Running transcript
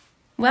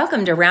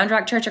Welcome to Round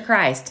Rock Church of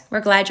Christ. We're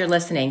glad you're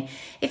listening.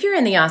 If you're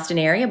in the Austin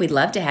area, we'd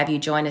love to have you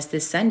join us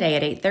this Sunday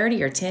at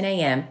 8:30 or 10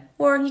 a.m.,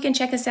 or you can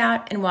check us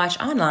out and watch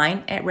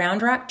online at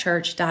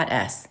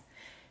roundrockchurch.us.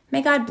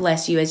 May God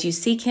bless you as you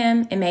seek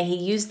Him, and may He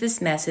use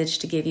this message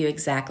to give you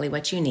exactly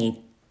what you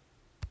need.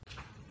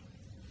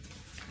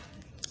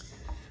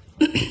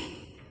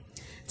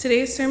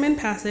 Today's sermon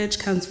passage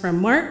comes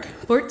from Mark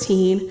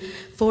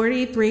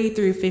 14:43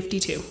 through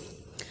 52.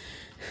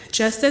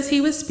 Just as he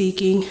was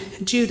speaking,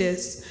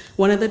 Judas,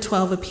 one of the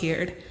 12,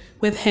 appeared.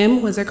 With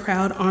him was a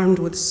crowd armed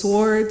with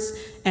swords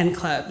and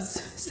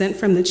clubs, sent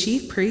from the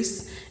chief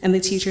priests and the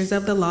teachers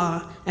of the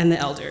law and the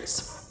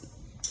elders.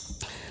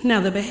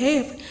 Now the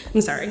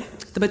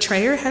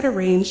betrayer had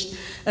arranged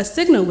a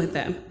signal with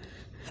them.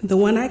 "The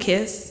one I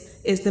kiss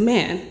is the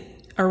man.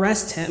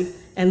 Arrest him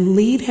and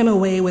lead him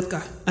away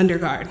under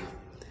guard."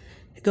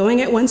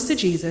 Going at once to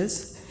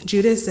Jesus,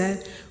 Judas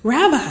said,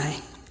 "Rabbi,"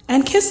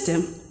 and kissed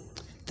him.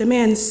 The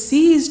man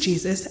seized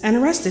Jesus and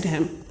arrested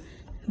him.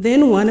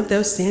 Then one of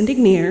those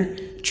standing near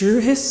drew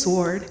his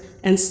sword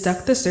and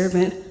struck the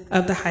servant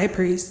of the high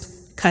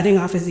priest, cutting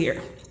off his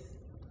ear.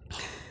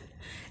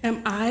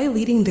 "Am I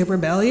leading the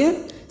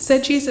rebellion,"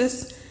 said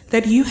Jesus,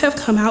 "that you have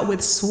come out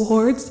with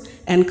swords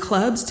and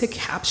clubs to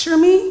capture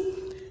me?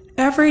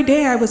 Every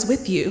day I was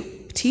with you,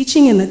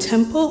 teaching in the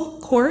temple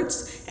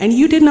courts, and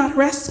you did not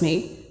arrest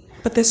me.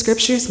 But the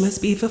scriptures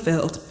must be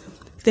fulfilled."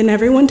 Then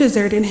everyone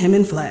deserted him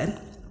and fled.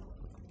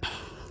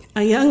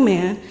 A young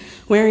man,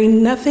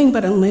 wearing nothing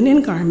but a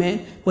linen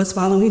garment, was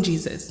following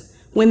Jesus.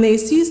 When they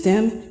seized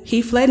him,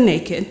 he fled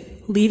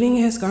naked, leaving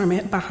his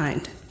garment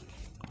behind.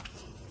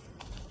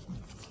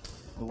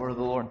 The word of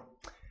the Lord.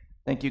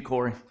 Thank you,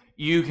 Corey.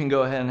 You can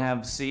go ahead and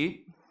have a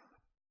seat.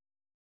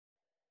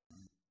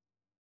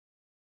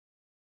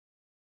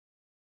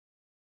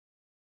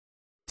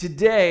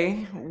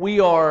 Today, we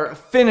are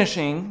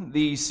finishing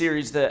the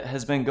series that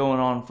has been going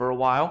on for a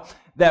while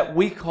that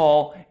we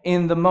call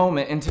In the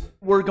Moment. And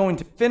we're going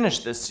to finish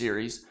this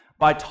series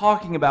by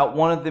talking about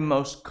one of the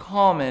most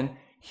common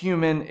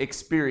human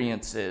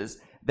experiences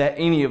that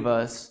any of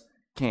us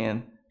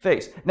can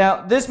face.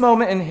 Now, this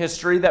moment in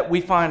history that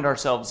we find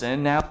ourselves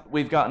in, now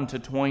we've gotten to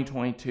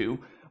 2022,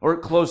 or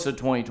close to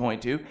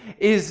 2022,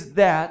 is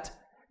that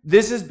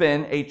this has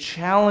been a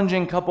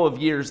challenging couple of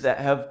years that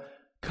have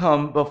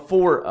come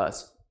before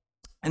us.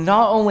 And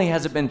not only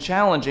has it been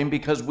challenging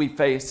because we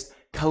faced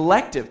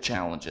collective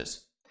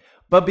challenges,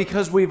 but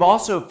because we've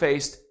also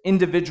faced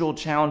individual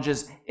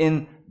challenges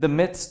in the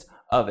midst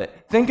of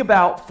it. Think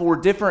about for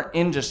different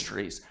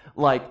industries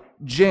like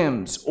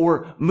gyms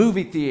or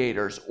movie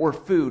theaters or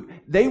food,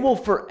 they will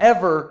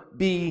forever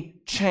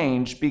be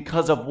changed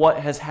because of what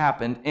has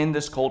happened in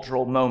this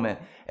cultural moment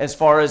as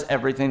far as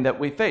everything that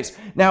we face.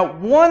 Now,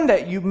 one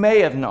that you may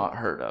have not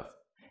heard of,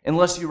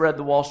 unless you read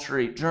the Wall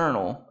Street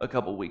Journal a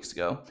couple weeks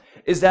ago,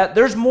 is that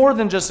there's more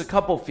than just a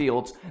couple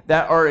fields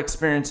that are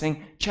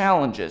experiencing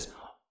challenges.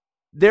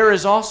 There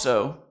is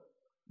also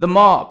the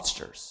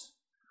mobsters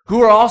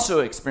who are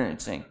also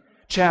experiencing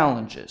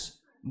challenges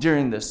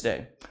during this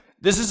day.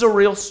 This is a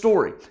real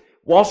story.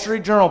 Wall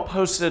Street Journal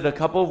posted a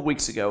couple of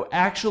weeks ago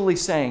actually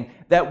saying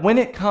that when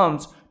it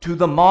comes to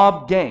the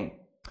mob game,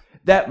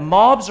 that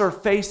mobs are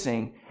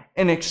facing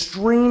an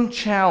extreme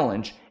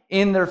challenge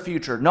in their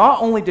future.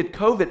 Not only did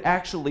COVID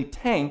actually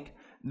tank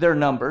their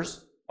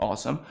numbers,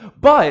 awesome,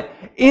 but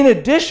in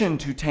addition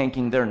to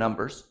tanking their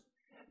numbers,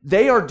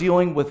 they are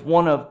dealing with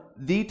one of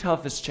the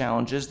toughest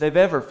challenges they've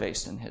ever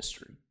faced in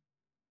history.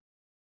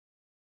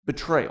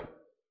 Betrayal.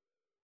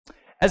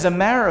 As a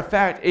matter of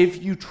fact,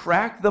 if you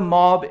track the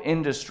mob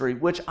industry,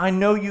 which I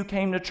know you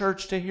came to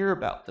church to hear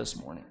about this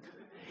morning,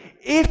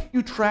 if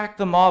you track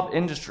the mob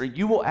industry,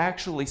 you will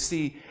actually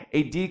see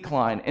a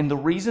decline. And the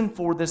reason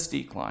for this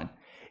decline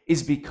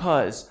is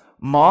because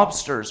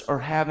mobsters are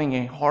having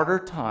a harder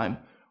time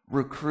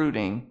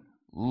recruiting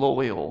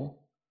loyal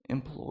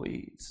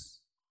employees.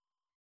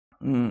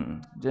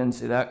 Didn't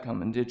see that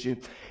coming, did you?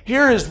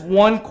 Here is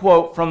one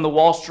quote from the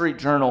Wall Street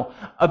Journal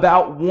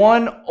about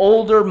one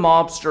older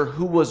mobster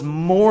who was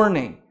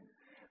mourning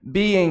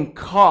being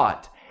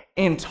caught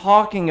and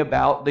talking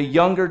about the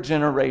younger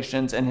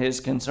generations and his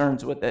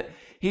concerns with it.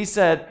 He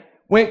said,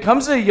 when it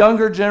comes to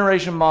younger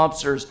generation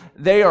mobsters,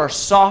 they are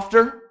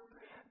softer.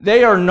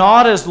 They are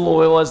not as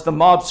loyal as the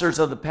mobsters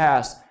of the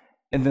past.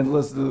 And then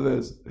listen to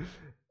this.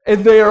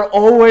 And they are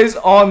always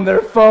on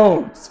their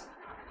phones.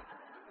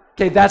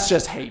 Okay, that's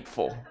just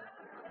hateful.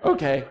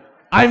 Okay,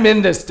 I'm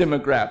in this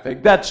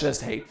demographic. That's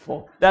just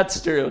hateful. That's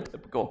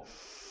stereotypical.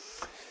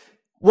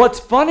 What's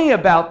funny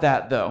about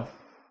that, though,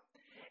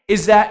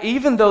 is that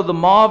even though the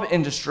mob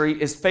industry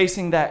is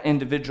facing that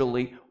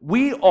individually,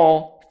 we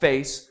all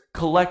face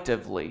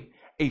collectively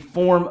a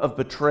form of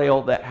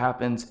betrayal that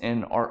happens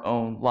in our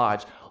own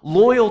lives.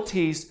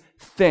 Loyalties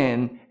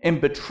thin,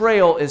 and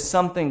betrayal is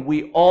something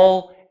we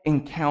all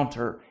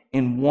encounter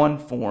in one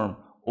form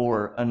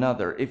or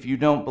another. If you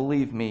don't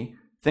believe me,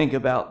 think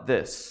about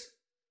this.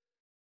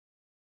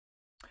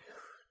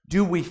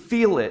 Do we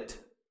feel it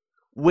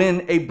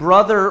when a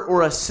brother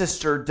or a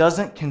sister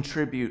doesn't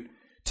contribute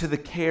to the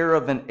care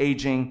of an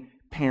aging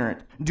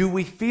parent? Do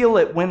we feel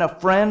it when a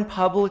friend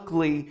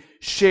publicly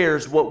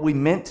shares what we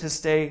meant to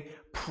stay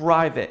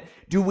private?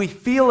 Do we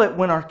feel it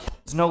when our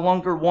kids no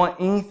longer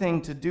want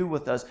anything to do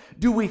with us?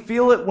 Do we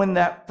feel it when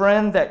that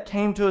friend that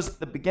came to us at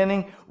the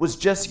beginning was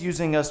just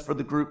using us for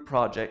the group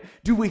project?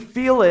 Do we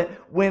feel it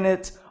when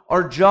it's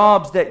our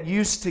jobs that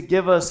used to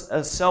give us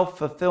a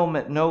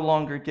self-fulfillment no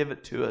longer give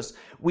it to us?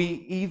 We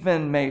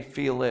even may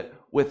feel it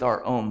with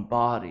our own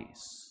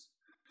bodies.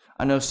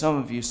 I know some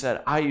of you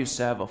said, I used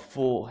to have a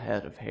full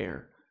head of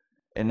hair,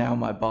 and now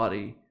my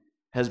body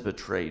has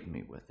betrayed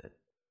me with it.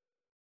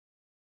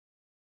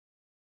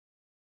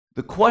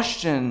 The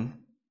question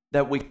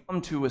that we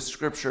come to with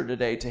Scripture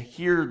today to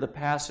hear the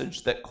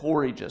passage that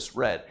Corey just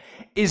read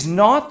is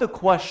not the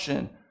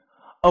question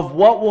of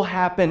what will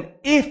happen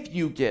if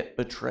you get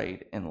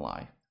betrayed in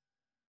life.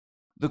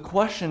 The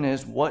question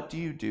is, what do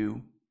you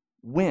do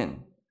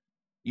when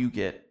you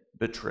get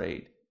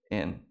betrayed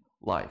in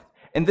life?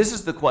 And this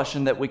is the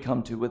question that we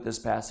come to with this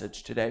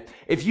passage today.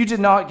 If you did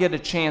not get a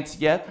chance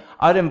yet,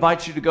 I'd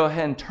invite you to go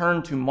ahead and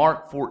turn to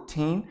Mark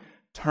 14.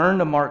 Turn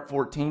to Mark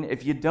 14.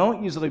 If you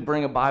don't usually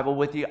bring a Bible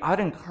with you, I'd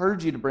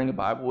encourage you to bring a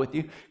Bible with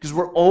you because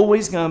we're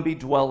always going to be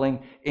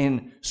dwelling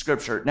in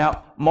Scripture.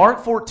 Now,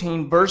 Mark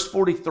 14, verse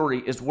 43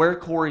 is where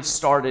Corey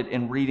started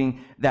in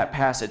reading that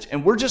passage.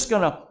 And we're just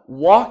going to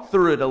walk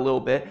through it a little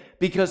bit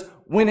because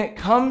when it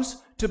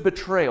comes to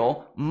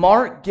betrayal,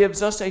 Mark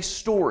gives us a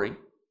story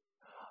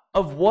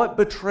of what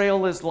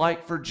betrayal is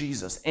like for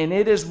Jesus. And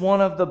it is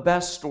one of the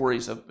best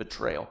stories of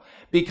betrayal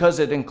because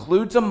it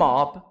includes a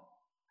mob,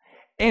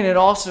 and it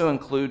also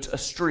includes a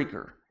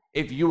streaker,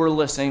 if you were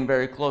listening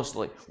very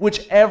closely,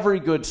 which every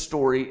good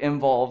story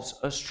involves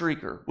a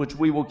streaker, which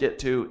we will get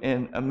to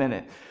in a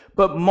minute.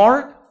 But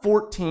Mark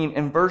 14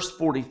 and verse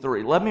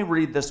 43, let me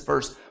read this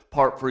first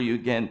part for you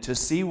again to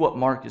see what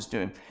Mark is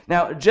doing.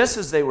 Now, just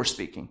as they were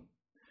speaking,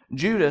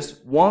 Judas,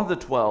 one of the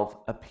 12,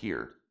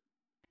 appeared.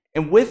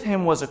 And with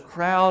him was a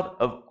crowd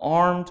of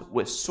armed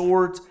with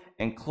swords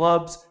and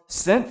clubs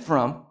sent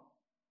from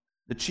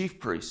the chief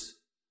priests,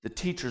 the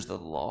teachers of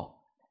the law,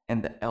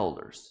 and the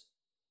elders.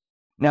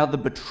 Now the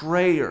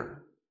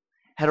betrayer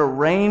had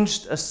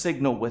arranged a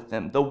signal with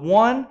them. The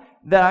one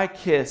that I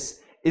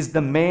kiss is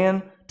the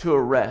man to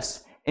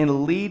arrest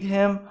and lead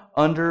him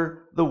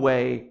under the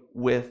way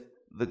with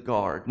the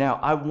guard. Now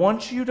I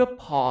want you to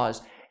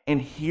pause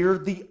and hear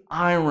the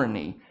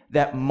irony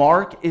that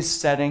Mark is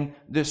setting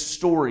this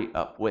story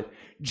up with.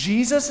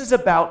 Jesus is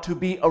about to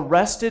be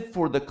arrested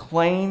for the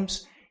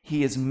claims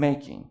he is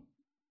making.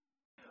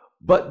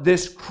 But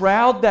this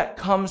crowd that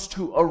comes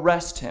to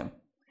arrest him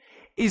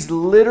is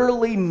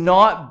literally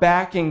not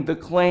backing the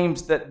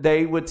claims that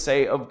they would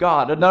say of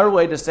God. Another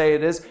way to say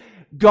it is,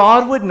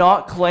 God would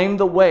not claim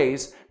the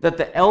ways that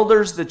the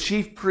elders, the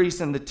chief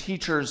priests, and the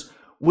teachers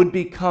would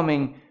be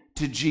coming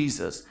to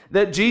Jesus.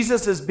 That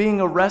Jesus is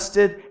being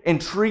arrested and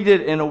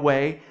treated in a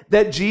way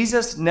that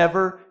Jesus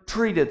never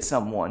treated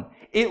someone.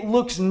 It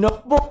looks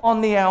noble on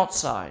the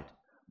outside,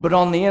 but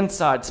on the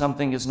inside,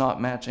 something is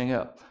not matching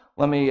up.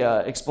 Let me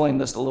explain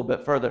this a little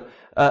bit further.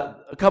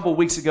 A couple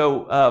weeks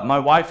ago, my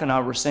wife and I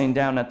were sitting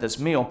down at this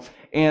meal,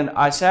 and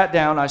I sat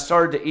down, I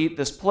started to eat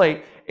this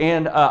plate,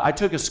 and I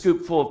took a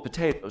scoop full of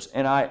potatoes,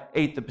 and I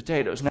ate the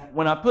potatoes. Now,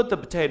 when I put the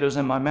potatoes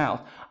in my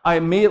mouth, I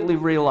immediately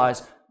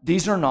realized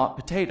these are not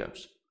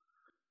potatoes.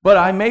 But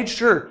I made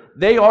sure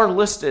they are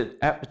listed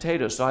at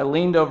potatoes. So I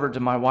leaned over to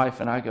my wife,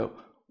 and I go,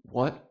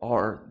 what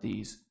are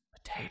these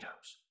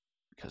potatoes?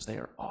 Because they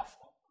are awful.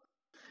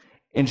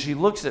 And she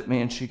looks at me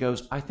and she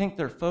goes, I think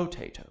they're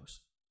faux-tatoes.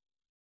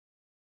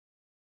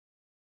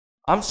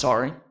 I'm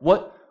sorry,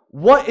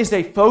 what is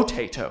a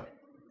faux-tato?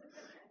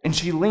 And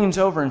she leans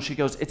over and she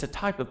goes, it's a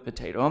type of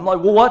potato. I'm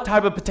like, well, what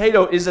type of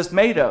potato is this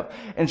made of?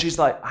 And she's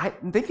like, I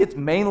think it's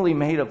mainly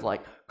made of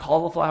like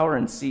cauliflower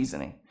and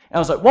seasoning. And I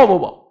was like,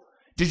 whoa.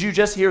 Did you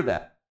just hear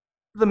that?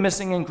 The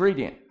missing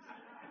ingredient.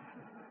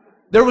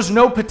 There was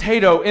no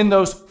potato in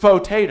those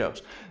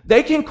faux-tatoes.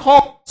 They can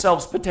call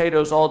themselves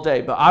potatoes all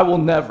day, but I will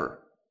never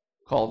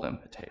call them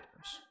potatoes.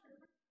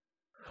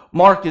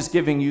 Mark is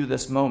giving you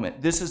this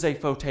moment. This is a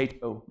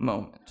faux-tato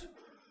moment.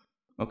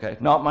 Okay,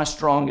 not my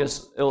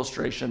strongest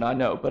illustration, I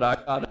know, but I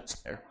got it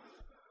there.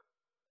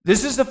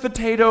 This is a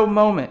potato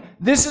moment.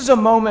 This is a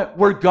moment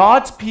where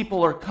God's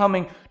people are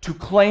coming to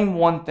claim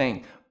one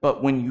thing,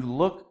 but when you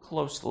look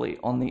closely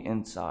on the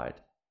inside,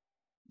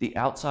 the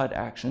outside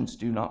actions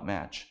do not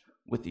match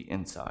with the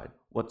inside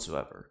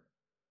whatsoever.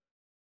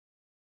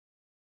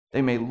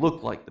 They may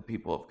look like the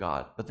people of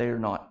God, but they are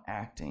not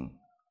acting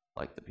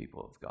like the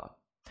people of God.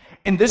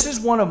 And this is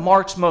one of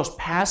Mark's most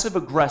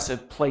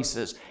passive-aggressive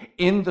places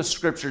in the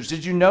Scriptures.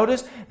 Did you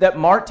notice that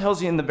Mark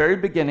tells you in the very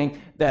beginning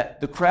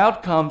that the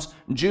crowd comes,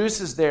 Judas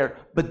is there,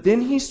 but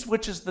then he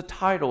switches the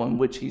title in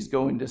which he's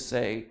going to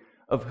say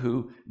of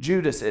who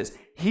Judas is.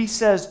 He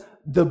says,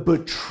 the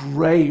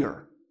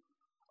betrayer.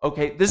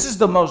 Okay, this is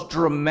the most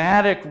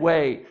dramatic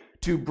way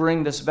to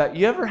bring this about.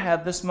 You ever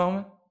had this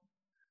moment?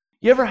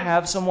 You ever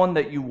have someone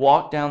that you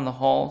walk down the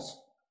halls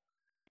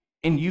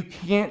and you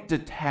can't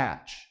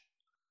detach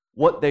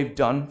what they've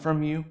done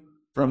from you,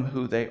 from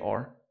who they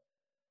are?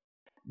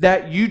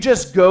 That you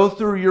just go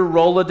through your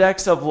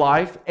Rolodex of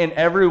life and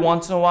every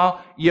once in a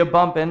while you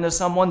bump into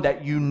someone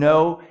that you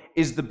know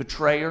is the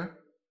betrayer?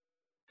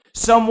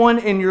 Someone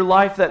in your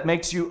life that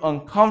makes you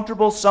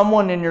uncomfortable,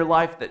 someone in your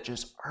life that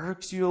just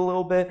irks you a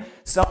little bit,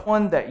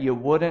 someone that you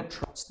wouldn't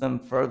trust them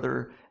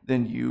further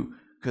than you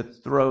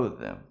could throw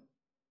them.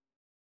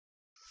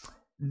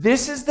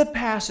 This is the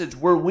passage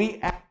where we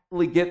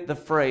actually get the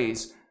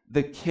phrase,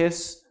 the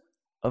kiss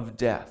of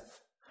death.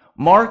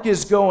 Mark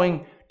is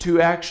going to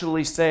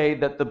actually say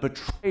that the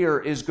betrayer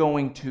is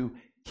going to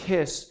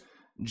kiss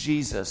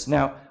Jesus.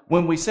 Now,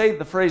 when we say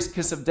the phrase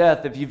kiss of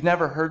death, if you've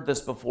never heard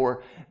this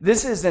before,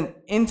 this is an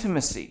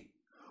intimacy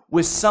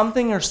with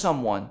something or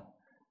someone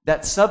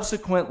that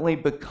subsequently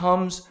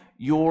becomes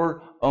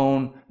your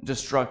own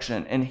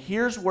destruction. And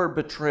here's where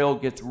betrayal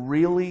gets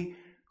really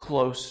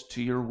close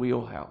to your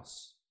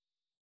wheelhouse,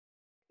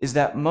 is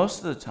that most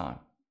of the time,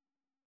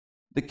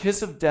 the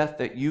kiss of death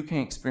that you can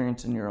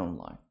experience in your own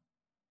life,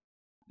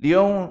 the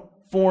only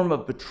form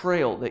of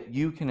betrayal that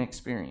you can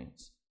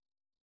experience,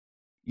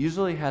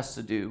 usually has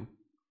to do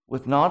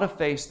with not a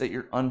face that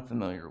you're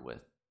unfamiliar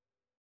with,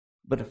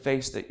 but a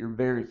face that you're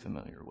very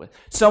familiar with.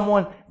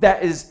 Someone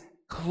that is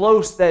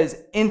close, that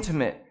is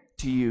intimate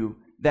to you,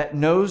 that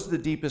knows the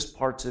deepest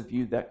parts of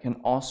you, that can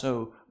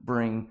also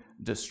bring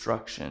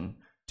destruction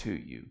to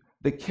you.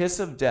 The kiss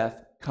of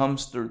death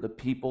comes through the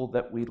people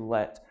that we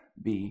let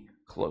be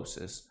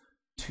closest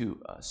to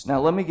us.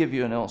 Now, let me give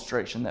you an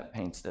illustration that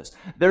paints this.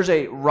 There's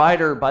a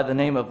writer by the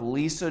name of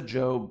Lisa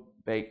Jo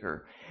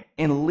Baker.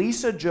 And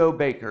Lisa Jo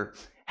Baker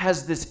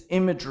has this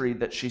imagery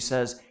that she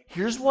says,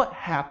 here's what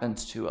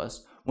happens to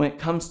us when it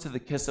comes to the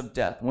kiss of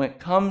death, when it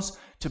comes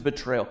to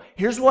betrayal.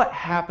 Here's what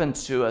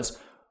happens to us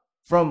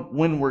from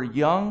when we're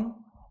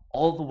young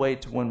all the way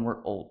to when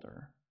we're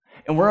older.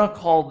 And we're going to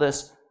call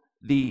this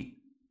the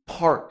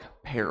park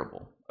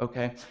parable,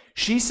 okay?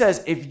 She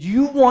says, if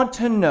you want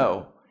to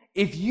know,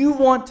 if you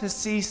want to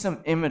see some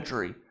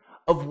imagery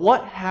of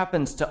what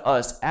happens to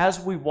us as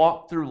we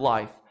walk through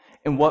life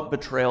and what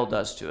betrayal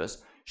does to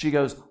us, she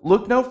goes,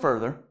 look no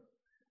further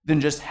than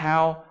just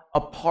how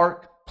a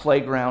park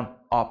playground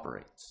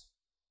operates.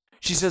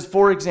 She says,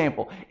 for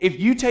example, if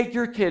you take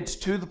your kids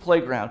to the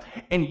playground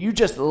and you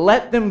just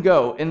let them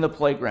go in the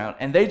playground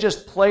and they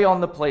just play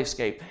on the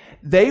playscape,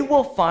 they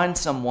will find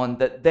someone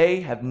that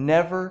they have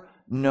never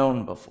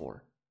known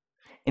before.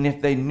 And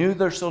if they knew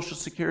their social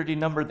security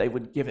number, they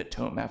would give it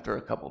to them after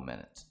a couple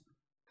minutes.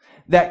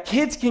 That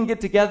kids can get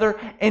together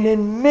and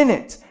in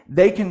minutes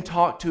they can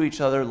talk to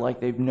each other like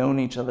they've known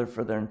each other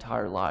for their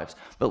entire lives.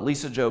 But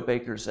Lisa Jo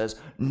Baker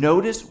says,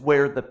 notice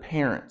where the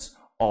parents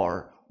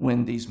are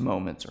when these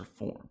moments are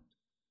formed.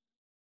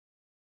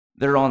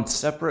 They're on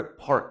separate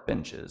park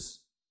benches,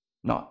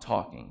 not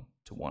talking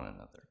to one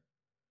another.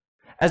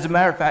 As a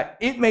matter of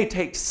fact, it may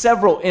take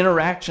several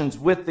interactions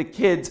with the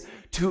kids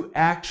to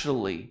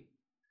actually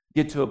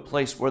get to a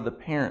place where the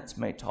parents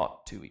may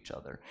talk to each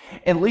other.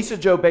 And Lisa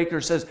Jo Baker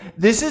says,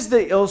 this is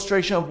the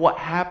illustration of what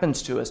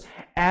happens to us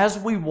as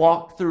we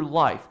walk through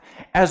life.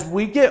 As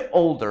we get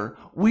older,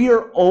 we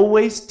are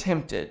always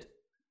tempted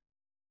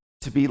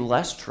to be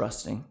less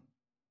trusting,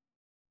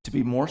 to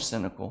be more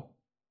cynical,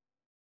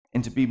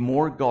 and to be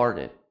more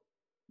guarded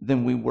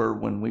than we were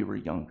when we were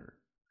younger.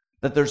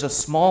 That there's a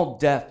small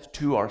death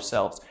to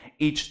ourselves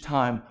each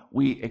time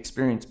we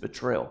experience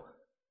betrayal.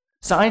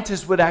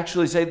 Scientists would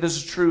actually say this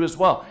is true as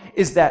well,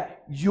 is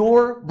that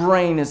your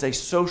brain is a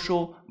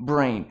social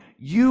brain.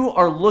 You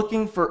are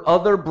looking for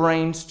other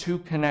brains to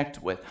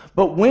connect with.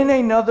 But when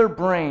another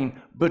brain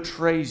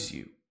betrays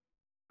you,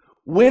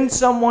 when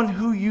someone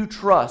who you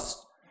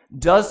trust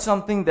does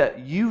something that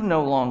you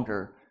no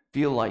longer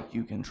feel like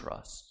you can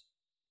trust,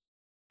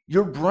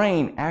 your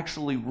brain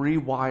actually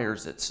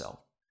rewires itself.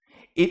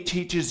 It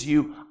teaches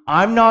you,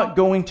 I'm not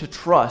going to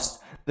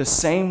trust the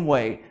same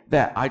way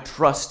that I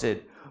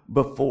trusted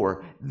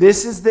before.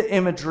 This is the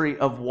imagery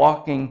of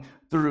walking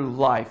through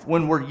life.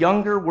 When we're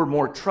younger, we're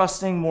more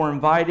trusting, more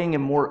inviting,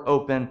 and more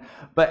open.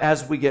 But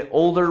as we get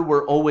older,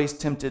 we're always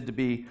tempted to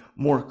be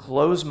more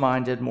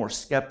closed-minded, more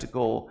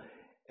skeptical,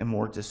 and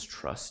more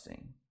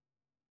distrusting.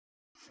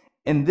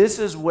 And this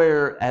is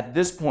where, at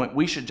this point,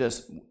 I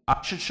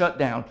should shut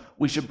down.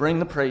 We should bring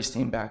the praise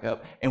team back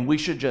up, and we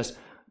should just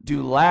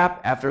do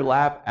lap after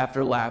lap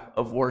after lap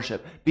of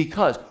worship.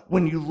 Because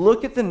when you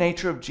look at the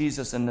nature of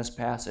Jesus in this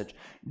passage,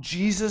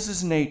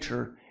 Jesus'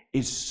 nature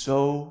is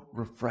so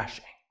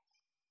refreshing.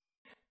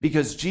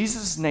 Because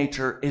Jesus'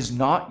 nature is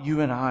not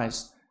you and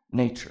I's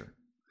nature.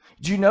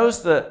 Do you notice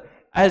that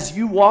as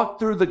you walk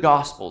through the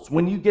Gospels,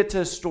 when you get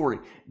to a story,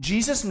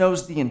 Jesus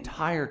knows the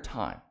entire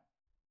time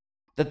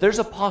that there's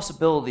a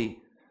possibility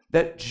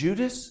that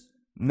Judas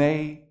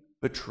may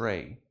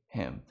betray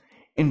him.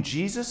 And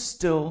Jesus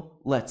still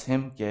lets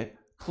him get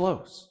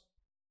close.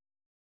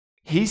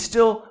 He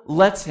still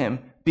lets him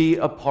be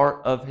a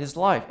part of his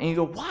life. And you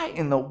go, why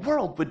in the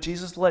world would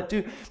Jesus let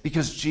do?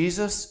 Because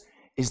Jesus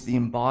is the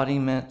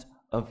embodiment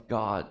of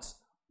God's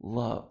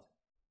love.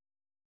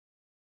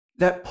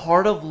 that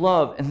part of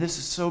love, and this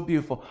is so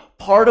beautiful,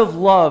 part of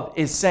love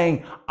is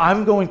saying,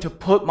 I'm going to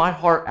put my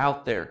heart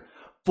out there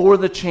for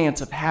the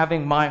chance of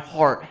having my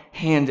heart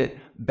handed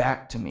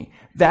back to me.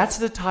 That's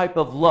the type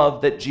of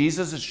love that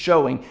Jesus is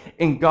showing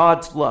in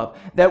God's love.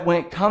 That when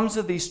it comes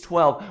to these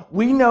 12,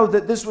 we know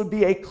that this would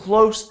be a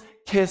close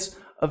kiss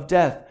of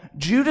death.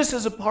 Judas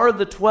is a part of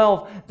the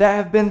 12 that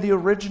have been the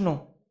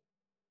original.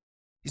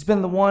 He's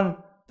been the one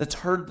that's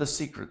heard the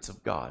secrets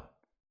of God.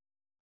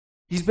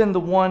 He's been the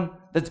one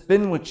that's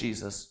been with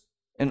Jesus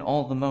in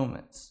all the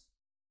moments.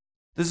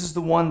 This is the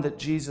one that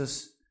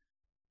Jesus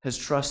has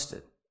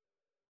trusted.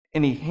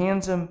 And he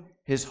hands him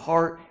his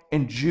heart,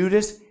 and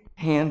Judas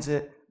hands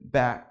it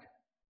back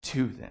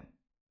to them.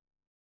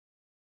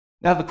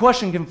 Now the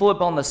question can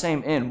flip on the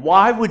same end.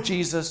 Why would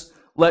Jesus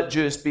let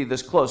Judas be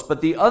this close?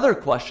 But the other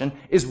question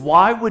is,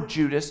 why would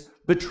Judas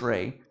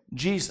betray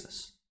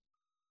Jesus?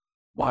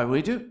 Why would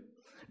he do it?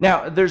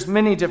 Now, there's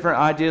many different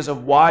ideas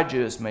of why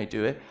Judas may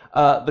do it.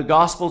 The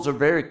Gospels are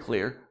very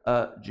clear.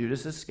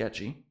 Judas is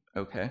sketchy,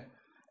 okay?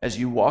 As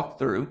you walk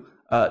through,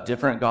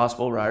 different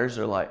Gospel writers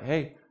are like,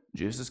 hey,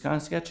 Judas is kind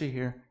of sketchy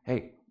here.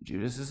 Hey,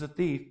 Judas is a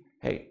thief.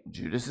 Hey,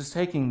 Judas is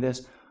taking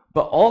this.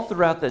 But all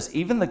throughout this,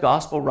 even the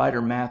Gospel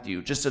writer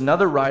Matthew, just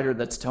another writer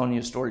that's telling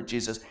you a story of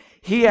Jesus,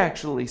 he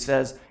actually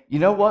says, you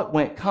know what?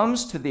 When it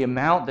comes to the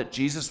amount that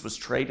Jesus was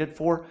traded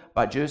for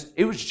by Judas,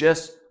 it was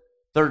just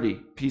 30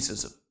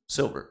 pieces of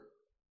silver.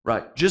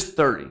 Right, just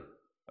 30,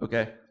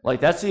 okay? Like,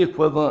 that's the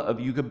equivalent of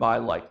you could buy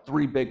like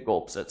 3 big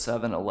gulps at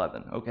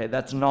 7-Eleven, okay?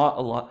 That's not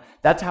a lot.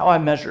 That's how I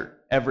measured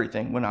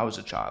everything when I was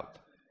a child.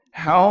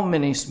 How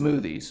many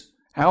smoothies,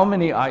 how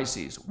many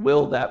ices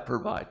will that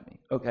provide me,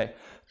 okay?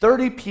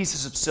 30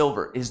 pieces of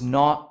silver is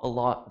not a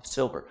lot of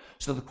silver.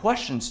 So the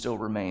question still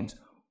remains,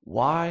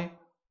 why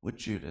would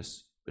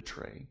Judas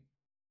betray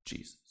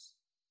Jesus?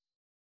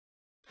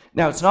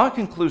 Now, it's not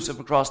conclusive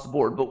across the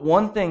board, but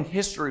one thing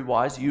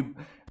history-wise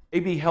may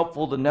be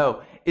helpful to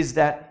know is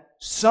that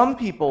some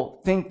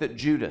people think that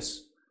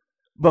Judas,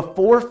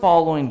 before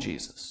following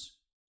Jesus,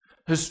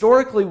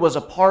 historically was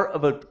a part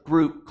of a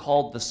group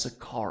called the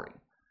Sicarii.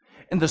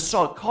 And the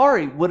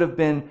Sicarii would have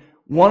been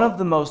one of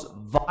the most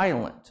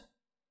violent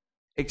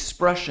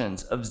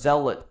expressions of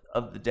zealot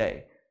of the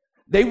day.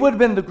 They would have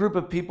been the group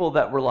of people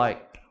that were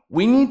like,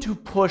 we need to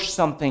push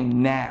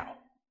something now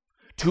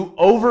to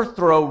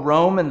overthrow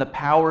Rome and the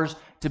powers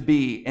to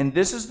be. And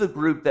this is the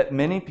group that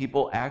many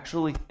people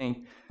actually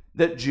think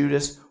that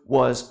Judas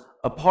was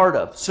a part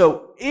of.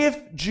 So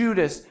if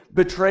Judas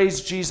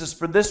betrays Jesus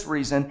for this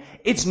reason,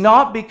 it's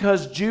not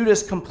because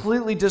Judas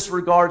completely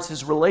disregards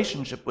his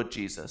relationship with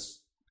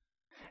Jesus,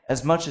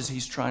 as much as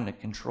he's trying to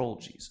control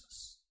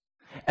Jesus,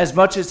 as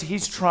much as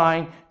he's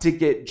trying to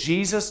get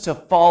Jesus to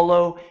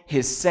follow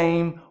his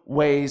same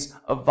ways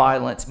of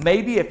violence.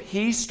 Maybe if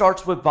he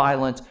starts with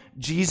violence,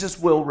 Jesus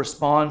will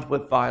respond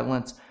with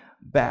violence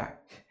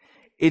back.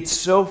 It's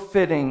so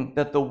fitting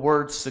that the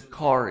word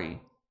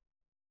Sicarii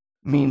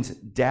means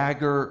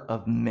dagger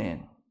of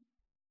men.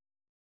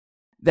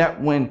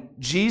 That when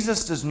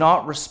Jesus does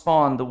not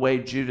respond the way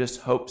Judas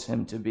hopes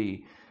him to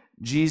be,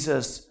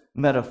 Jesus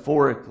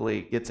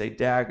metaphorically gets a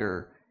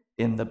dagger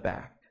in the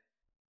back.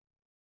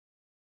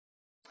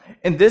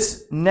 And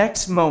this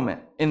next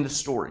moment in the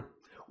story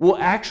will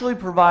actually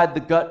provide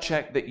the gut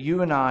check that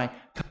you and I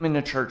coming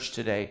to church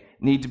today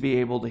need to be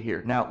able to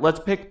hear. Now,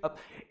 let's pick up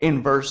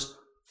in verse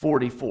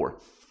 44.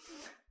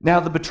 Now,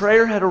 the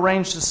betrayer had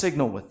arranged a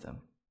signal with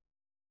them.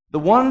 The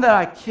one that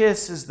I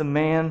kiss is the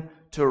man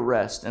to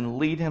arrest, and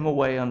lead him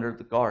away under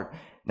the guard.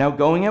 Now,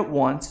 going at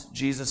once,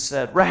 Jesus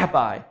said,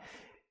 Rabbi,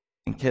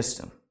 and kissed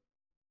him.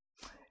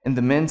 And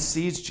the men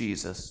seized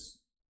Jesus,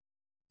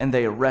 and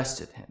they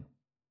arrested him.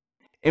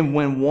 And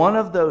when one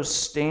of those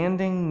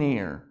standing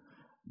near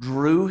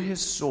drew his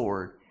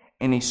sword,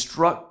 and he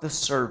struck the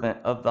servant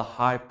of the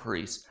high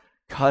priest,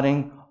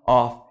 cutting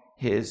off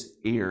his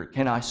ear.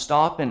 Can I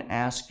stop and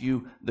ask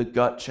you the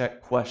gut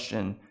check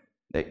question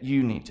that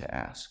you need to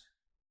ask?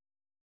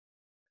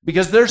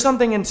 Because there's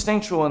something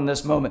instinctual in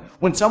this moment.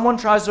 When someone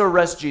tries to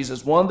arrest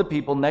Jesus, one of the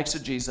people next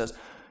to Jesus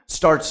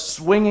starts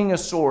swinging a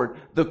sword.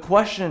 The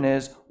question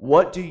is,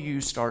 what do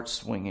you start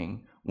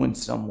swinging when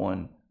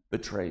someone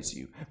betrays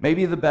you?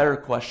 Maybe the better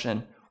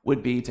question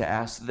would be to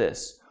ask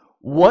this.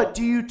 What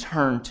do you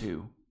turn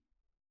to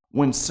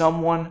when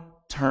someone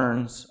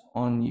turns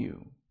on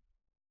you?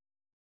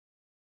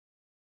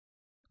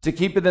 To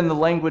keep it in the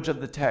language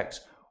of the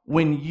text,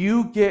 when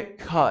you get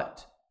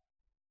cut,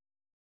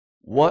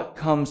 what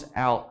comes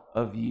out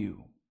of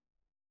you?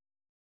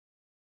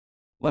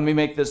 Let me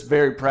make this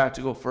very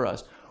practical for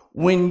us.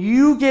 When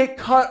you get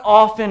cut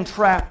off in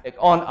traffic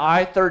on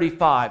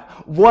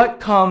I-35, what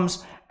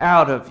comes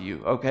out of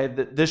you? Okay,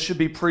 this should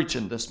be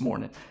preaching this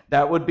morning.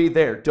 That would be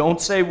there.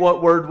 Don't say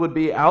what word would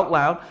be out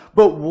loud,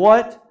 but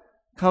what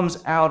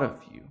comes out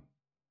of you?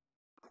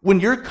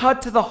 When you're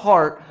cut to the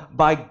heart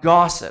by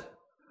gossip,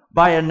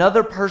 by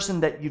another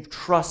person that you've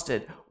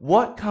trusted,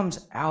 what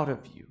comes out of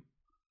you?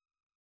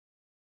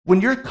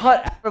 When you're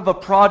cut out of a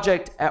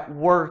project at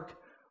work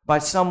by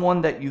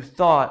someone that you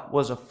thought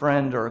was a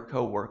friend or a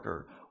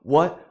coworker,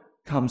 what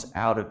comes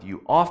out of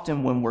you.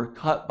 Often when we're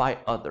cut by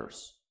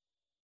others,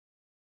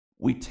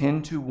 we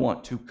tend to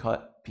want to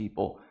cut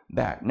people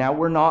back. Now,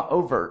 we're not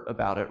overt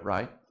about it,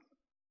 right?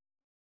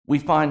 We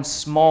find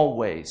small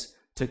ways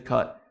to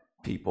cut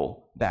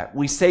people back.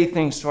 We say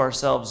things to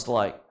ourselves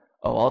like,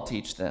 oh, I'll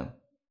teach them,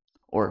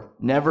 or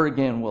never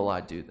again will I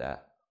do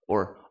that,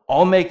 or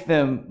I'll make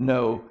them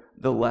know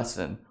the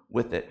lesson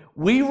with it.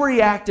 We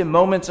react in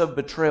moments of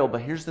betrayal,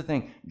 but here's the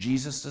thing,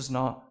 Jesus does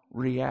not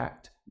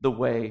react the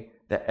way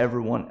that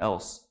everyone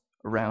else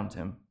around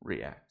him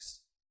reacts.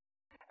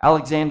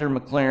 Alexander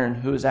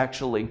Maclaren, who is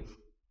actually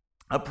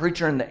a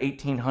preacher in the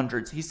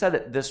 1800s, he said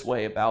it this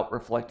way about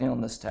reflecting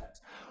on this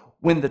text.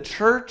 When the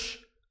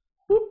church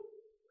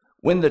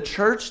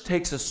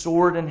takes a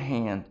sword in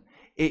hand,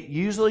 it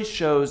usually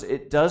shows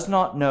it does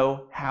not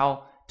know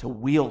how to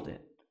wield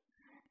it.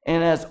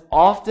 And as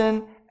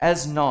often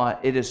as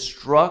not, it has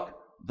struck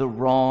the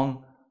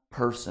wrong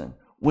person.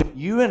 When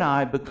you and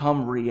I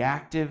become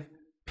reactive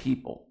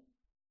people,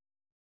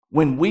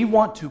 when we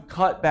want to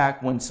cut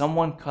back when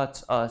someone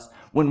cuts us,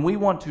 when we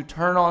want to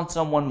turn on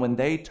someone when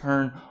they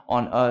turn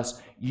on us,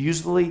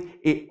 usually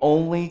it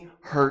only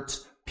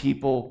hurts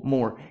people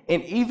more.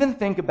 And even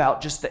think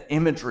about just the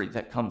imagery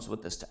that comes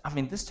with this. I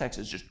mean, this text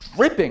is just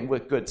dripping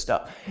with good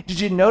stuff. Did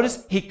you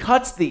notice he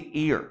cuts the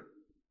ear,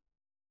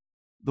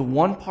 the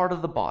one part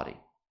of the body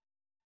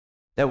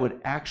that would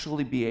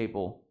actually be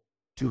able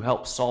to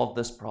help solve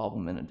this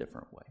problem in a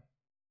different way?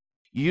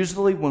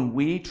 Usually when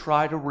we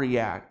try to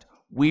react,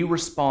 we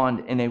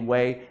respond in a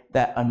way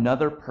that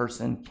another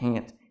person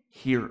can't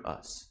hear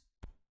us.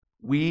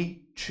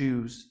 We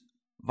choose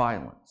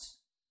violence.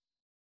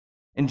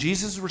 And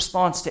Jesus'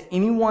 response to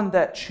anyone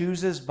that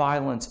chooses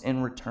violence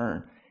in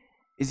return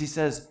is he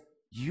says,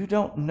 you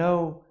don't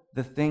know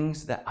the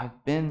things that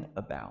I've been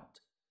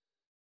about.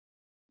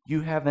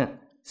 You haven't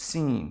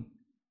seen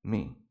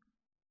me.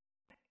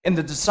 And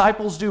the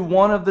disciples do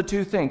one of the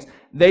two things.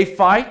 They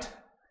fight,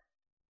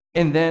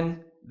 and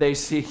then they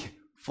seek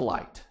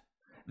flight.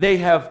 They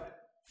have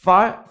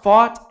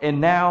fought,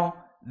 and now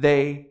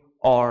they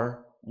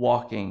are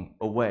walking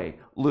away.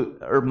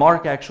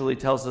 Mark actually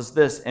tells us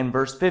this in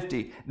verse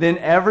 50. Then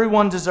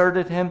everyone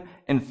deserted him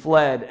and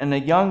fled, and a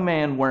young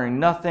man wearing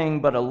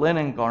nothing but a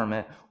linen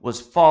garment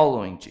was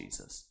following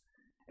Jesus.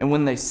 And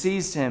when they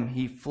seized him,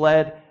 he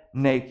fled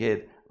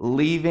naked,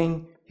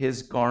 leaving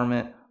his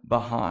garment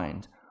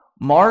behind.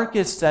 Mark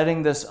is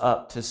setting this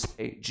up to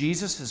say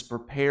Jesus has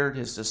prepared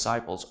his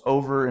disciples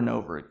over and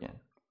over again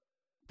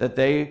that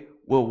they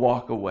will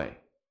walk away.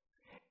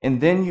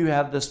 And then you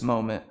have this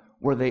moment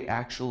where they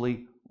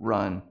actually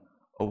run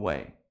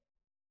away.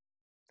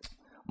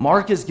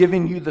 Mark is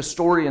giving you the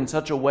story in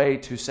such a way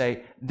to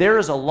say there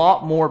is a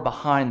lot more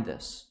behind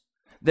this,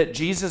 that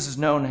Jesus is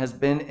known has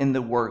been in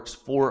the works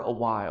for a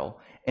while,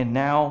 and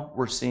now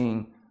we're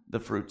seeing the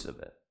fruits of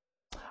it.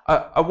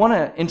 I want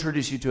to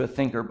introduce you to a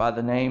thinker by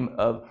the name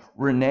of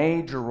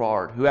Rene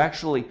Girard, who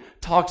actually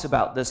talks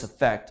about this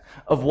effect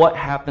of what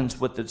happens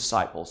with the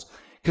disciples.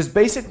 Because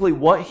basically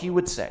what he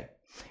would say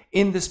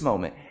in this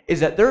moment is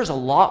that there is a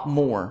lot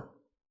more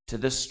to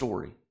this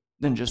story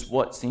than just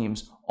what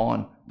seems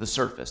on the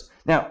surface.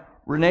 Now,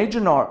 Rene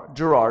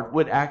Girard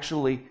would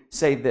actually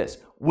say this: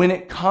 when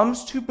it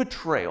comes to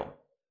betrayal,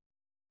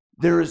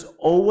 there is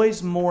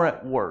always more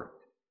at work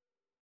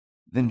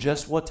than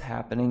just what's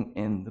happening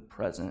in the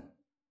present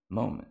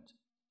moment.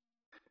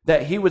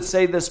 That he would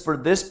say this for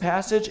this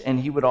passage, and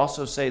he would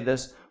also say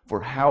this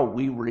for how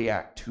we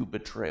react to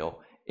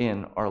betrayal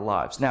in our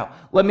lives. Now,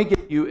 let me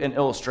give you an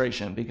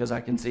illustration because I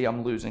can see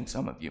I'm losing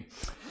some of you.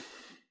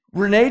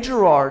 Rene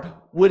Girard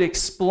would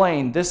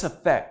explain this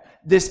effect,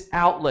 this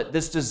outlet,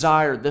 this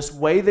desire, this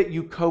way that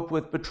you cope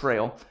with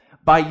betrayal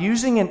by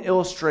using an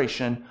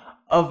illustration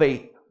of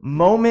a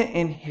moment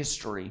in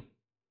history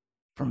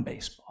from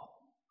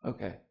baseball.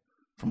 Okay,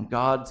 from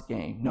God's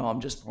game. No, I'm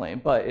just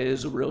playing, but it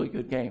is a really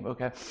good game,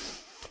 okay?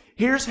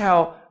 Here's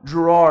how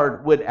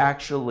Girard would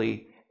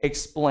actually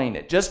explain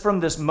it, just from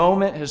this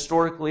moment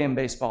historically in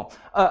baseball.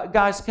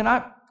 Guys, can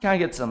I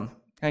get some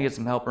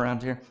help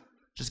around here?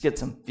 Just get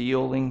some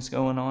feelings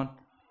going on,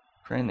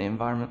 creating the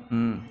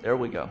environment. There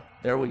we go.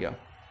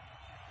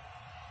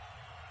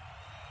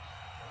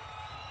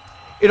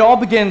 It all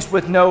begins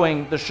with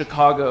knowing the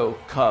Chicago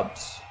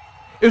Cubs.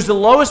 It was the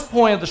lowest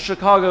point of the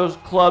Chicago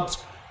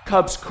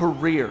Cubs'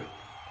 career.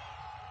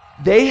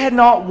 They had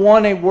not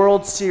won a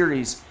World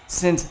Series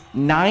since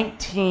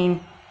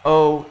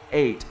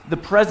 1908. The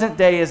present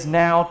day is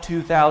now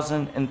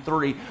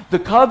 2003. The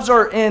Cubs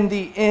are in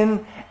the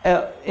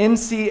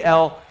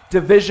NCL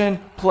division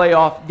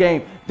playoff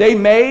game. They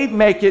may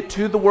make it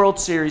to the World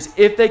Series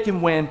if they can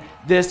win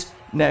this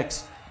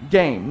next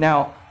game.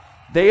 Now,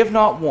 they have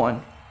not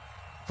won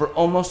for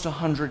almost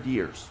 100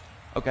 years.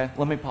 Okay,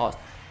 let me pause.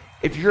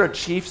 If you're a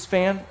Chiefs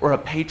fan or a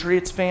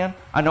Patriots fan,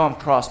 I know I'm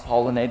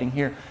cross-pollinating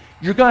here,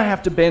 you're going to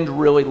have to bend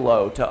really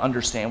low to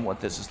understand what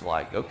this is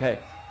like, okay?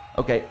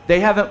 Okay, they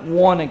haven't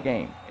won a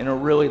game in a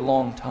really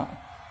long time.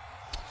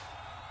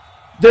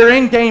 They're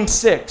in Game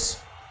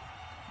 6.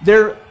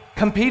 They're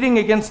competing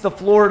against the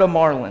Florida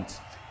Marlins.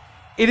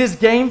 It is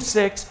game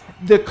 6.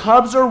 The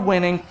Cubs are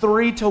winning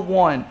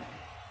 3-1.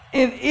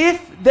 And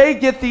if they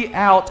get the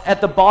out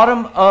at the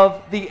bottom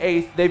of the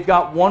 8th, they've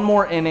got one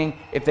more inning.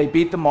 If they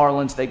beat the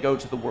Marlins, they go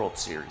to the World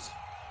Series.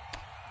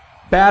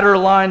 Batter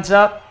lines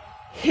up,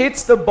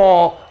 hits the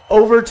ball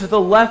over to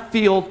the left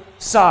field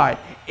side.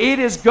 It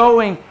is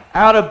going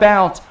out of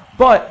bounds,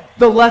 but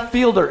the left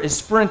fielder is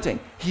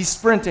sprinting. He's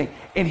sprinting,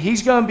 and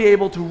he's going to be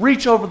able to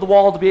reach over the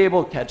wall to be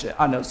able to catch it.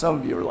 I know some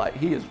of you are like,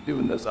 he is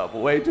doing this up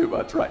way too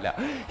much right now.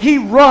 He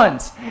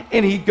runs,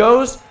 and he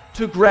goes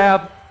to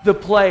grab the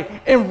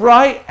play. And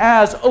right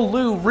as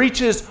Alou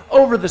reaches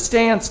over the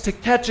stands to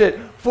catch it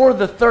for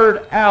the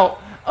 3rd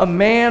out, a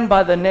man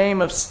by the name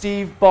of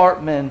Steve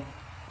Bartman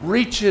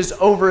reaches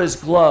over his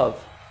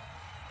glove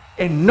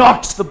and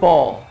knocks the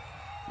ball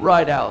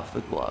right out of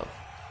the glove.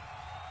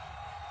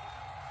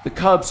 The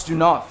Cubs do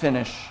not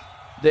finish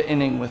the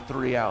inning with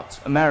 3 outs.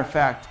 A matter of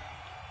fact,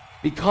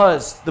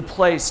 because the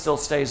play still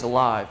stays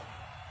alive,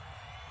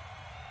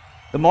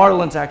 the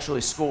Marlins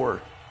actually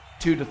score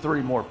 2 to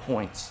 3 more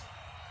points.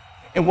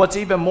 And what's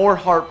even more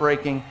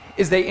heartbreaking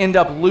is they end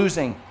up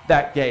losing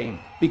that game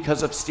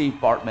because of Steve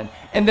Bartman.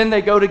 And then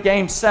they go to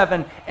game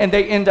 7 and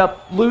they end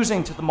up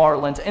losing to the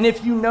Marlins. And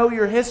if you know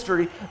your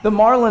history, the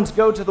Marlins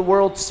go to the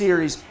World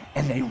Series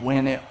and they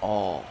win it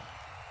all.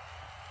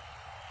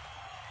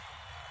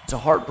 It's a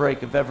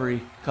heartbreak of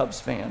every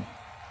Cubs fan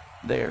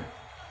there.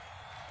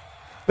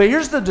 But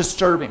here's the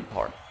disturbing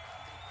part.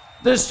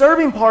 The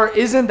disturbing part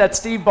isn't that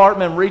Steve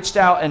Bartman reached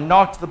out and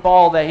knocked the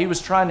ball that he was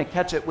trying to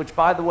catch it, which,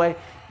 by the way,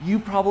 you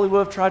probably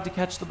would have tried to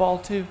catch the ball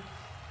too.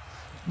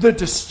 The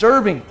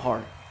disturbing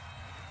part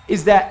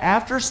is that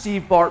after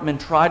Steve Bartman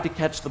tried to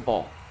catch the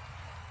ball,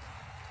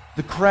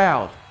 the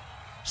crowd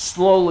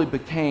slowly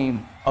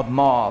became a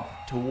mob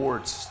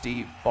towards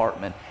Steve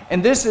Bartman.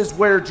 And this is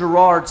where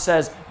Gerard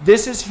says,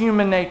 this is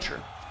human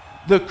nature.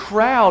 The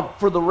crowd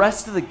for the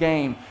rest of the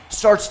game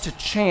starts to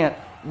chant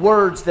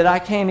words that I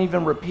can't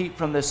even repeat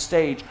from this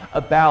stage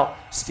about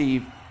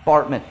Steve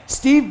Bartman.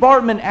 Steve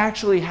Bartman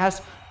actually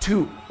has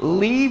to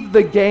leave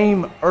the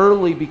game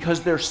early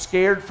because they're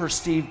scared for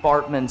Steve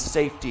Bartman's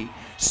safety.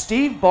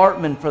 Steve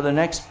Bartman, for the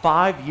next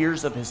 5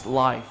 years of his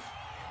life,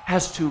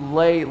 has to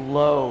lay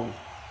low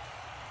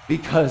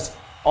because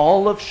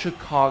all of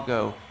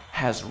Chicago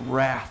has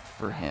wrath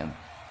for him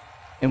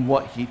and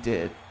what he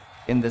did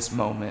in this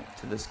moment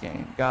to this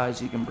game.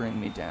 Guys, you can bring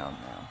me down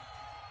now.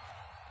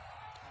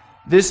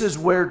 This is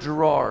where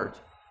Gerard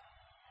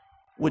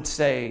would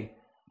say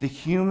the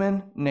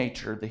human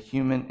nature, the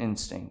human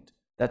instinct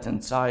that's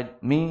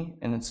inside me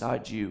and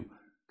inside you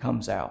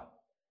comes out.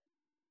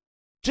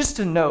 Just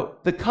to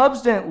note, the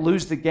Cubs didn't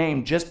lose the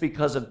game just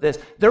because of this.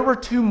 There were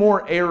 2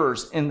 more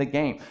errors in the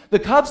game. The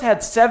Cubs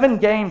had 7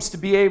 games to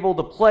be able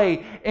to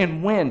play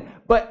and win.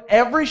 But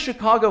every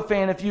Chicago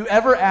fan, if you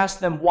ever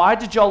asked them, why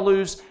did y'all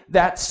lose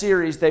that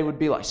series? They would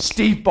be like,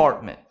 Steve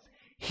Bartman.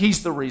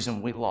 He's the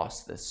reason we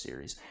lost this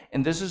series.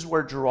 And this is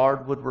where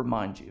Gerard would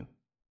remind you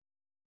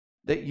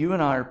that you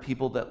and I are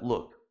people that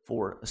look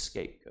for a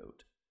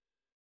scapegoat.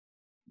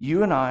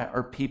 You and I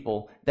are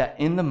people that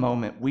in the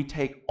moment we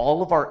take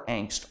all of our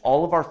angst,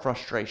 all of our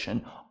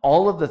frustration,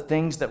 all of the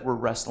things that we're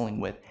wrestling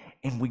with,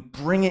 and we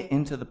bring it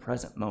into the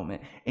present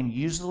moment. And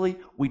usually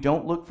we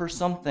don't look for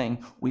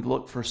something, we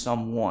look for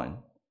someone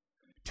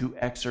to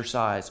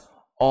exercise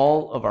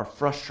all of our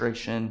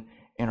frustration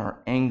and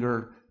our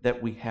anger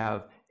that we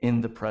have in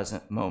the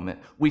present moment.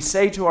 We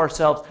say to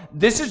ourselves,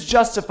 this is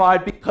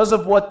justified because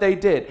of what they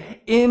did.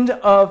 End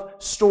of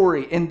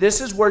story. And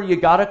this is where you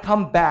got to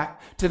come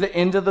back to the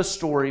end of the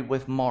story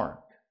with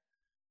Mark.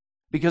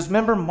 Because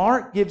remember,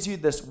 Mark gives you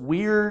this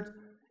weird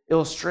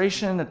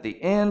illustration at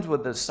the end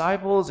with the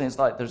disciples, and it's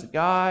like there's a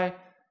guy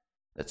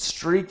that's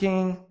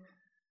streaking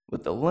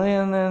with the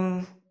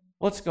linen.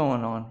 What's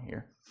going on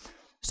here?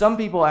 Some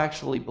people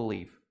actually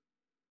believe,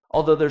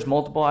 although there's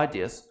multiple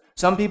ideas,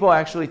 some people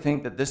actually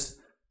think that this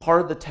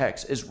part of the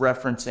text is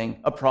referencing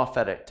a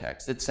prophetic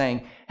text. It's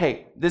saying,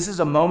 hey, this is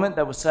a moment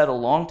that was said a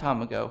long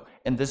time ago,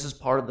 and this is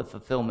part of the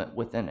fulfillment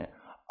within it.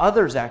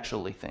 Others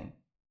actually think,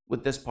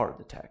 with this part of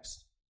the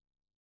text,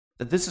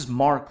 that this is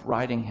Mark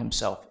writing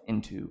himself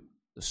into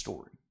the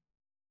story.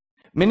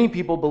 Many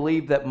people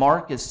believe that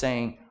Mark is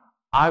saying,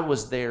 I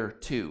was there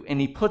too, and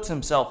he puts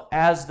himself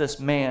as this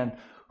man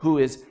who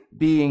is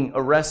being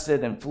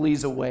arrested and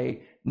flees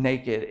away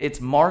naked. It's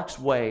Mark's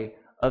way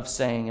of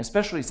saying,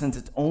 especially since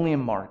it's only in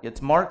Mark,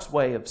 it's Mark's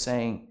way of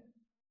saying,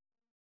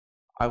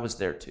 I was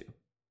there too.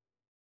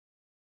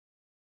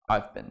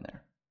 I've been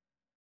there.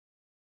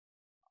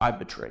 I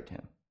betrayed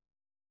him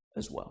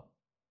as well.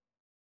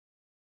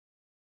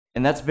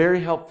 And that's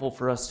very helpful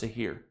for us to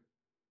hear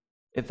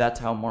if that's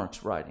how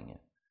Mark's writing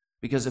it.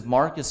 Because if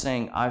Mark is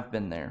saying, I've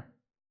been there,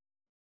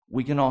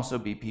 we can also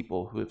be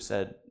people who have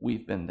said,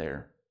 we've been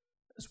there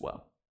as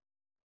well.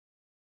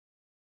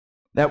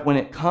 That when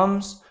it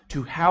comes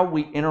to how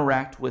we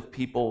interact with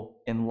people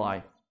in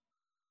life,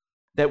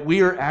 that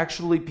we are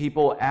actually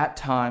people at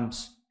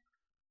times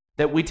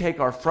that we take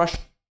our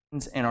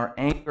frustrations and our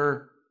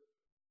anger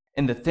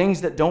and the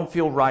things that don't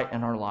feel right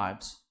in our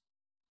lives,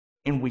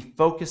 and we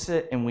focus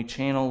it and we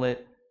channel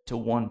it to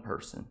one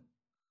person.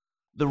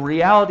 The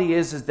reality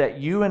is that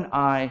you and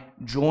I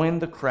join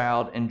the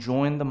crowd and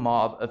join the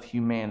mob of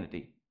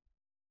humanity.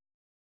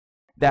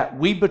 That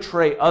we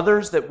betray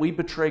others, that we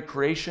betray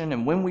creation,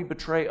 and when we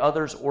betray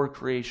others or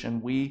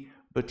creation, we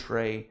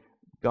betray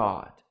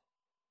God.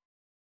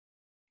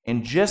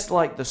 And just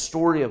like the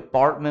story of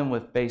Bartman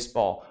with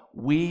baseball,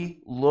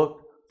 we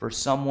look for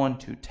someone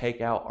to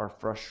take out our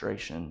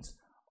frustrations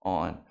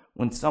on.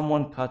 When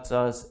someone cuts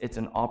us, it's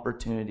an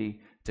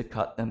opportunity to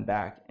cut them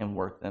back and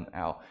work them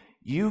out.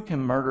 You can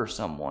murder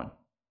someone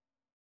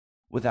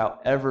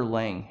without ever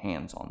laying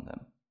hands on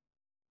them,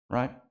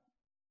 right?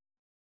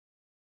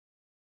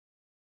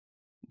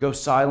 Go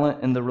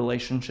silent in the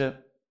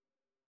relationship.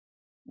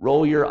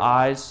 Roll your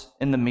eyes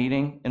in the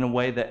meeting in a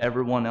way that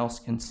everyone else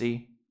can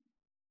see.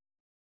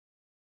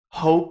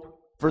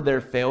 Hope for their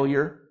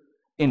failure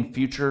in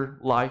future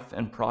life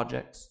and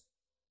projects.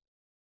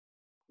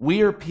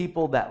 We are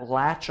people that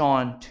latch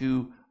on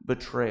to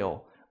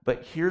betrayal.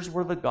 But here's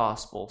where the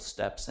gospel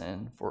steps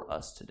in for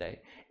us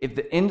today. If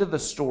the end of the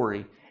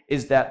story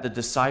is that the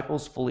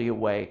disciples flee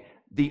away,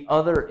 the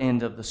other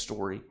end of the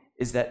story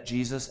is that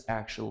Jesus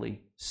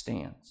actually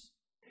stands.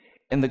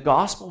 And the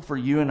gospel for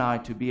you and I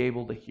to be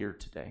able to hear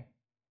today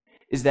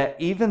is that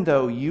even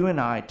though you and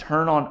I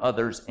turn on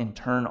others and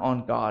turn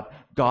on God,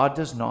 God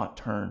does not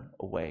turn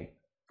away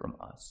from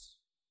us.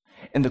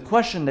 And the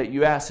question that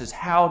you ask is,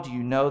 how do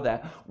you know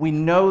that? We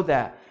know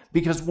that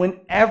because when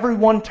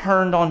everyone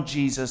turned on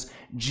Jesus,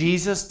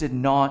 Jesus did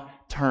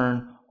not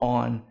turn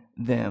on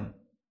them.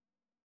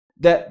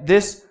 That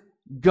this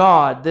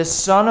God, this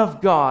Son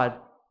of God,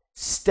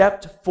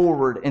 stepped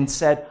forward and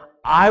said,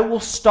 I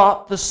will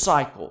stop the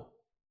cycle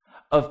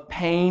of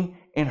pain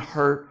and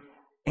hurt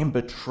and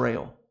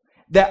betrayal.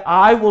 That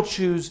I will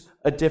choose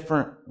a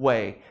different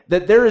way.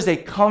 That there is a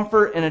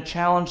comfort and a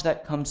challenge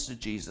that comes to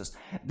Jesus.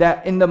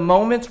 That in the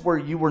moments where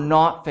you were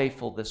not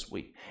faithful this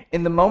week,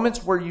 in the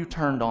moments where you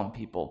turned on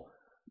people,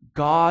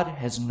 God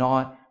has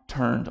not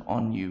turned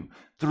on you.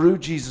 Through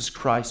Jesus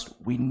Christ,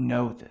 we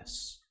know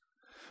this.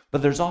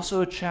 But there's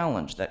also a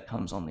challenge that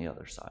comes on the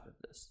other side of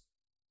this.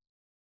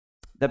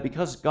 That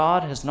because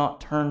God has not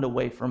turned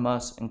away from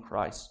us in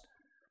Christ,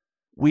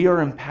 we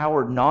are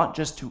empowered not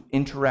just to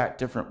interact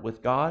different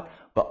with God,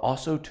 but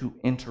also to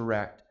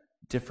interact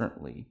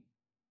differently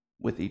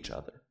with each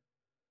other.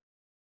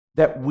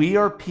 That we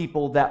are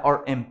people that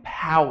are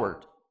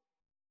empowered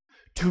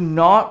to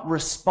not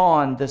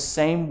respond the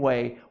same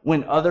way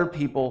when other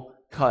people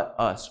cut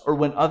us or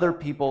when other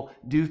people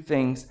do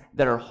things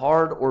that are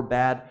hard or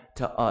bad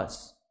to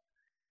us.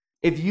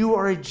 If you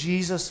are a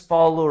Jesus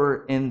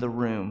follower in the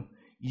room,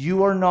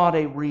 you are not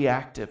a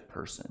reactive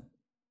person,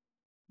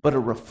 but a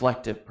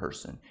reflective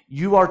person.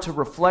 You are to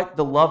reflect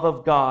the love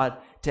of God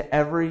to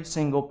every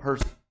single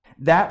person.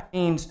 That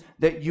means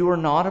that you are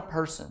not a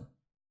person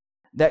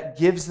that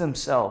gives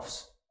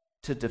themselves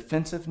to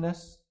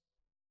defensiveness,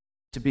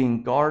 to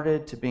being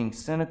guarded, to being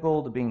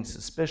cynical, to being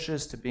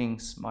suspicious, to being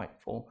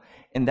spiteful.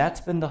 And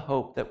that's been the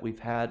hope that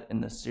we've had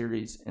in the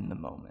series In the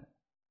Moment,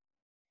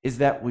 is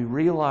that we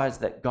realize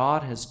that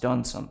God has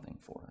done something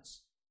for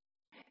us.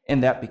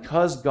 And that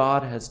because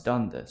God has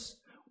done this,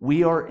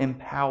 we are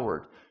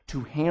empowered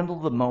to handle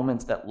the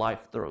moments that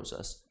life throws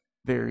us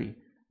very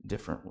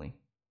differently.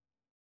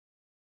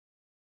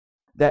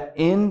 That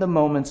in the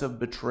moments of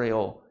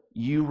betrayal,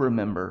 you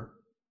remember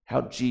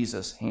how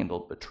Jesus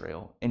handled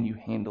betrayal, and you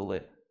handle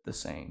it the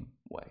same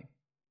way.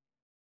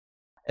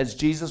 As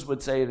Jesus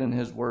would say it in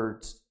his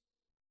words,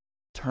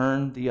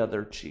 turn the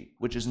other cheek,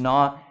 which is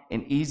not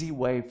an easy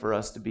way for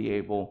us to be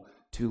able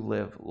to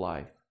live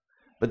life.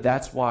 But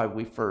that's why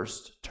we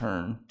first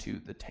turn to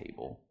the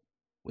table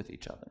with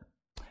each other.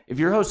 If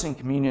you're hosting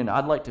communion,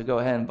 I'd like to go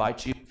ahead and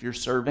invite you, if you're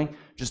serving,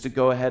 just to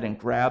go ahead and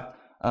grab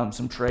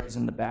some trays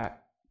in the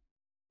back.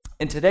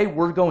 And today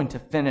we're going to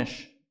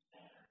finish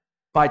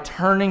by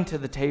turning to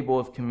the table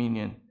of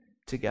communion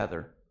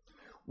together.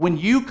 When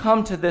you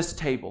come to this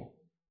table,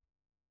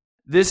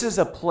 this is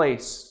a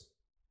place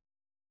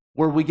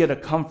where we get a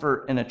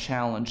comfort and a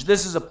challenge.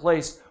 This is a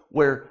place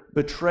where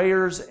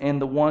betrayers and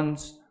the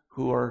ones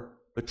who are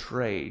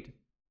betrayed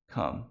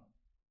come.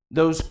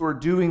 Those who are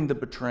doing the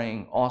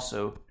betraying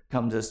also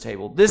come to this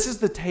table. This is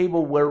the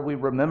table where we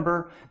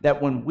remember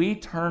that when we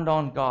turned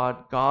on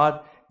God,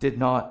 God did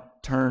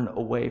not turn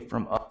away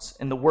from us.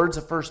 In the words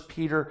of 1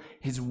 Peter,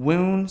 his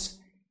wounds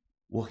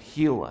will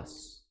heal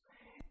us.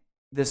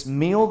 This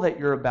meal that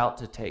you're about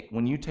to take,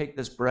 when you take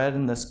this bread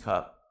and this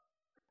cup,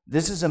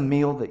 this is a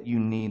meal that you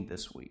need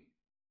this week.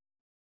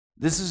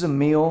 This is a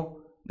meal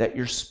that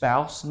your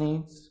spouse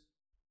needs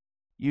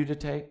you to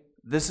take.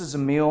 This is a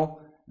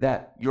meal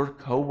that your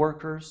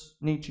coworkers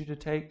need you to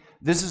take.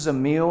 This is a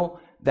meal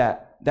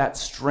that that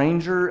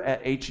stranger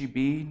at HEB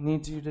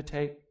needs you to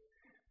take.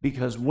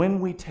 Because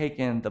when we take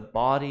in the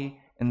body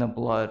and the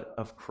blood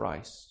of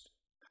Christ,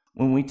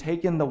 when we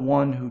take in the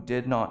one who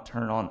did not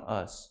turn on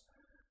us,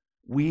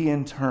 we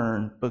in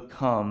turn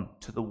become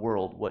to the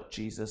world what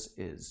Jesus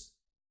is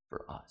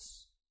for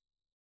us.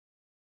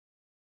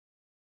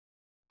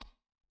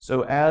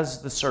 So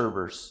as the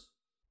servers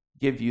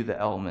give you the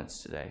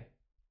elements today,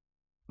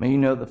 may you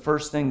know the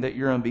first thing that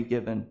you're going to be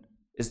given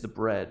is the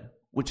bread,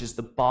 which is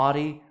the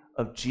body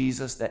of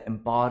Jesus that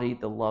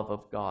embodied the love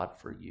of God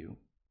for you.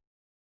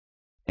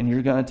 And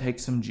you're going to take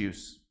some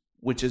juice,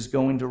 which is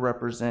going to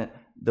represent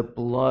the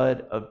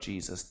blood of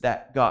Jesus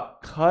that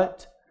got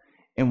cut,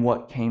 and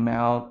what came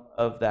out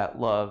of that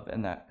love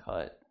and that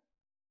cut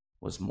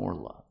was more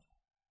love.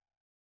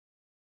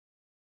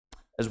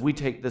 As we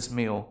take this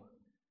meal,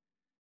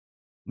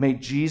 may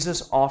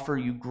Jesus offer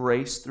you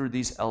grace through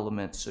these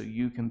elements so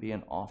you can be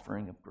an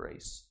offering of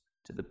grace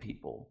to the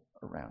people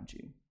around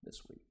you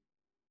this week.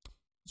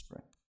 Let's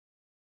pray.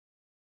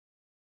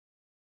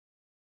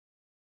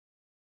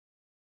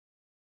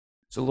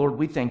 So, Lord,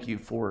 we thank you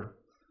for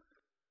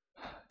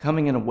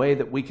coming in a way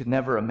that we could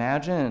never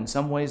imagine, and in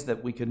some ways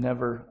that we could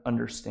never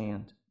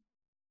understand.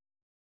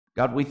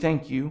 God, we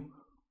thank you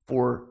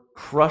for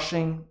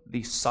crushing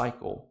the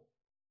cycle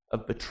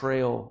of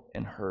betrayal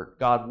and hurt.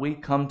 God, we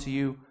come to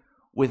you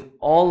with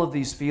all of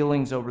these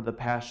feelings over the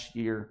past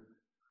year.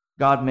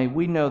 God, may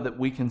we know that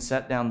we can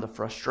set down the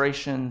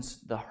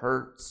frustrations, the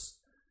hurts,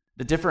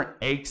 the different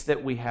aches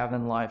that we have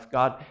in life.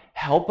 God,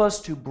 help us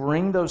to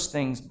bring those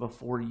things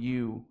before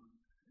you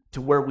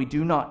to where we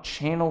do not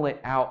channel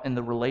it out in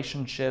the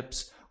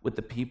relationships with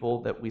the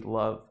people that we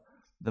love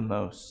the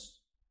most.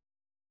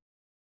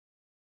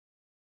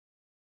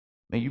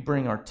 May you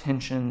bring our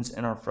tensions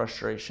and our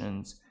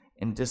frustrations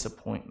and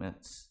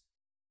disappointments.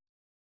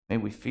 May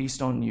we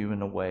feast on you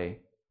in a way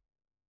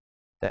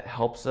that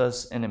helps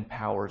us and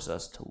empowers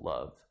us to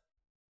love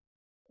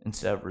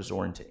instead of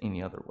resorting to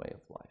any other way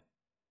of life.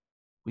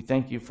 We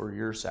thank you for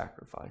your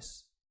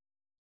sacrifice,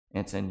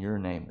 and it's in your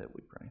name that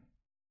we pray.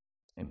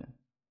 Amen.